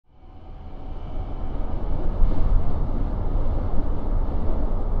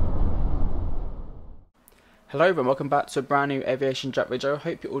Hello and welcome back to a brand new AviationJack video.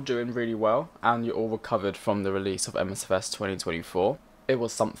 Hope you're all doing really well and you're all recovered from the release of MSFS 2024. It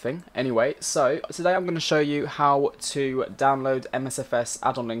was something. Anyway, so today I'm going to show you how to download MSFS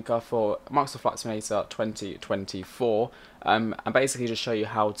add-on linker for Microsoft Flight Simulator 2024 and basically just show you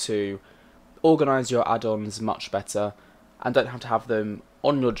how to organise your add-ons much better and don't have to have them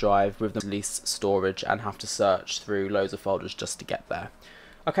on your drive with the least storage and have to search through loads of folders just to get there.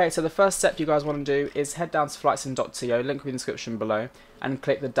 Okay, so the first step you guys want to do is head down to flightsim.to, link in the description below, and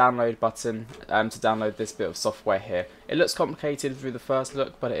click the download button to download this bit of software here. It looks complicated through the first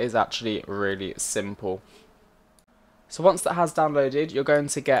look, but it is actually really simple. So once that has downloaded, you're going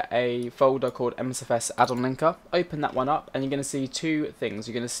to get a folder called MSFS addon linker. Open that one up, and you're going to see two things.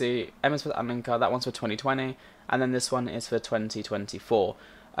 You're going to see MSFS addon linker, that one's for 2020, and then this one is for 2024.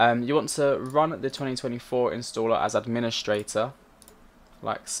 You want to run the 2024 installer as administrator,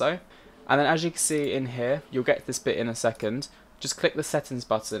 like so, and then as you can see in here, you'll get this bit in a second. Just click the settings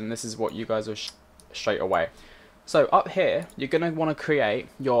button and this is what you guys will straight away. So up here you're going to want to create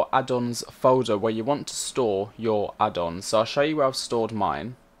your add-ons folder where you want to store your add-ons. So I'll show you where I've stored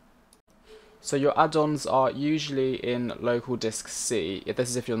mine. So your add-ons are usually in local disk C. This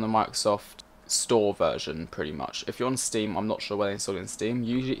is if you're on the Microsoft Store version, pretty much. If you're on Steam, I'm not sure where they install in Steam.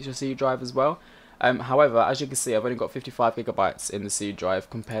 Usually it's your C drive as well. However, as you can see, I've only got 55 gigabytes in the C drive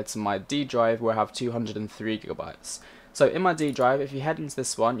compared to my D drive where I have 203 gigabytes. So in my D drive, if you head into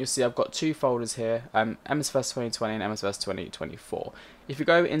this one, you'll see I've got two folders here, MSFS 2020 and MSFS 2024. If you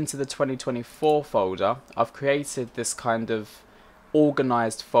go into the 2024 folder, I've created this kind of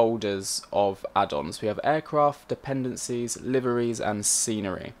organized folders of add-ons. We have aircraft, dependencies, liveries, and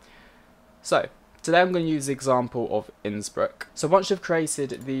scenery. So today I'm going to use the example of Innsbruck. So once you've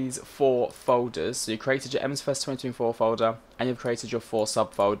created these four folders, so you created your MSFS 2024 folder, and you've created your four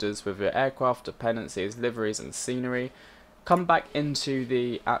subfolders with your aircraft, dependencies, liveries, and scenery, come back into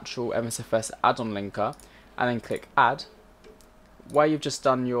the actual MSFS add-on linker, and then click Add, where you've just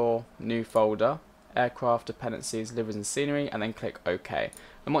done your new folder, aircraft, dependencies, liveries, and scenery, and then click OK.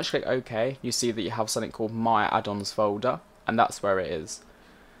 And once you click OK, you see that you have something called My Add-ons folder, and that's where it is.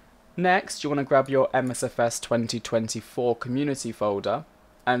 Next, you want to grab your MSFS 2024 community folder,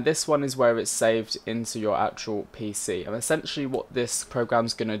 and this one is where it's saved into your actual PC. And essentially what this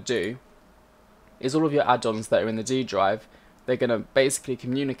program's going to do is all of your add-ons that are in the D drive, they're going to basically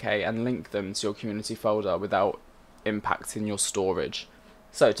communicate and link them to your community folder without impacting your storage.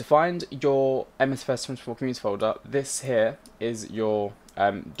 So to find your MSFS 2024 community folder, this here is your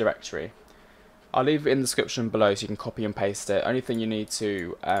directory. I'll leave it in the description below so you can copy and paste it. Only thing you need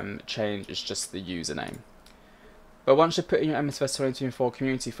to change is just the username. But once you've put in your MSFS 2024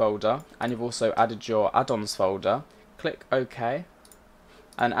 community folder and you've also added your add-ons folder, click OK.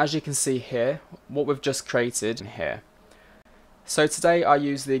 And as you can see here, what we've just created here. So today I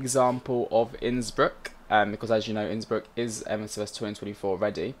use the example of Innsbruck because as you know Innsbruck is MSFS 2024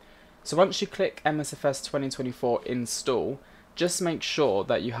 ready. So once you click MSFS 2024 install, just make sure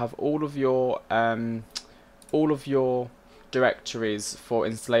that you have all of your directories for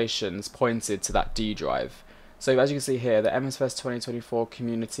installations pointed to that D drive. So as you can see here, the MSFS 2024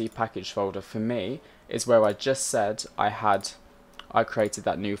 community package folder for me is where I just said I created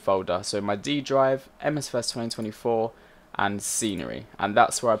that new folder. So my D drive, MSFS 2024, and scenery, and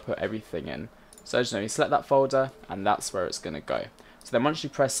that's where I put everything in. So as you know, you select that folder, and that's where it's going to go. So then once you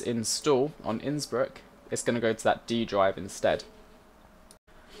press install on Innsbruck, it's going to go to that D drive instead.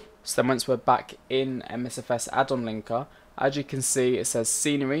 So then once we're back in MSFS add-on linker, as you can see it says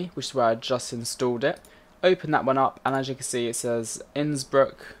scenery, which is where I just installed it. Open that one up, and as you can see it says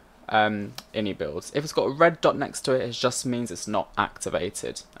Innsbruck ini builds. If it's got a red dot next to it, it just means it's not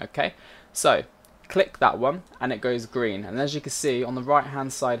activated. Okay, so click that one and it goes green, and as you can see on the right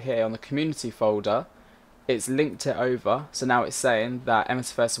hand side here on the community folder, it's linked it over. So now it's saying that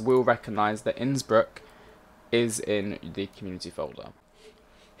MSFS will recognize that Innsbruck is in the community folder.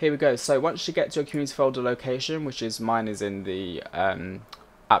 Here we go. So once you get to your community folder location, which is mine is in the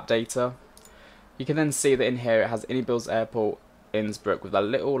appdata, you can then see that in here it has Builds Airport Innsbruck with a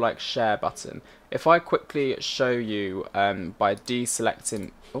little like share button. If I quickly show you by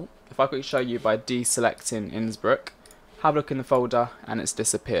deselecting Innsbruck, have a look in the folder and it's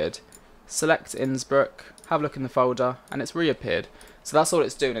disappeared. Select Innsbruck, have a look in the folder, and it's reappeared. So that's all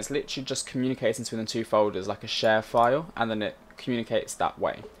it's doing. It's literally just communicating between the two folders like a share file, and then it communicates that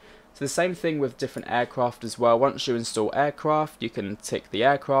way. So the same thing with different aircraft as well. Once you install aircraft, you can tick the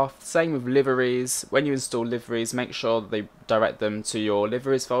aircraft. Same with liveries. When you install liveries, make sure that they direct them to your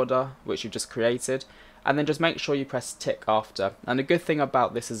liveries folder, which you've just created. and then just make sure you press tick after. And the good thing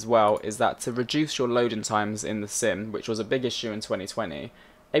about this as well is that to reduce your loading times in the sim, which was a big issue in 2020,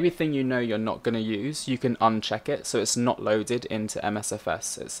 everything you know you're not going to use, you can uncheck it so it's not loaded into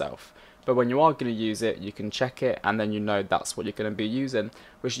MSFS itself. But when you are going to use it, you can check it, and then you know that's what you're going to be using,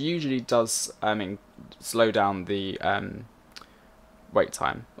 which usually does slow down the wait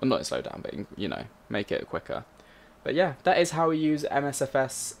time. Well, not slow down, but you know, make it quicker. But yeah, that is how we use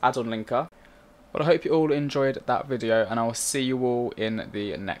MSFS add-on linker. Well, I hope you all enjoyed that video, and I will see you all in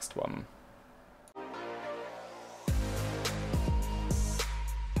the next one.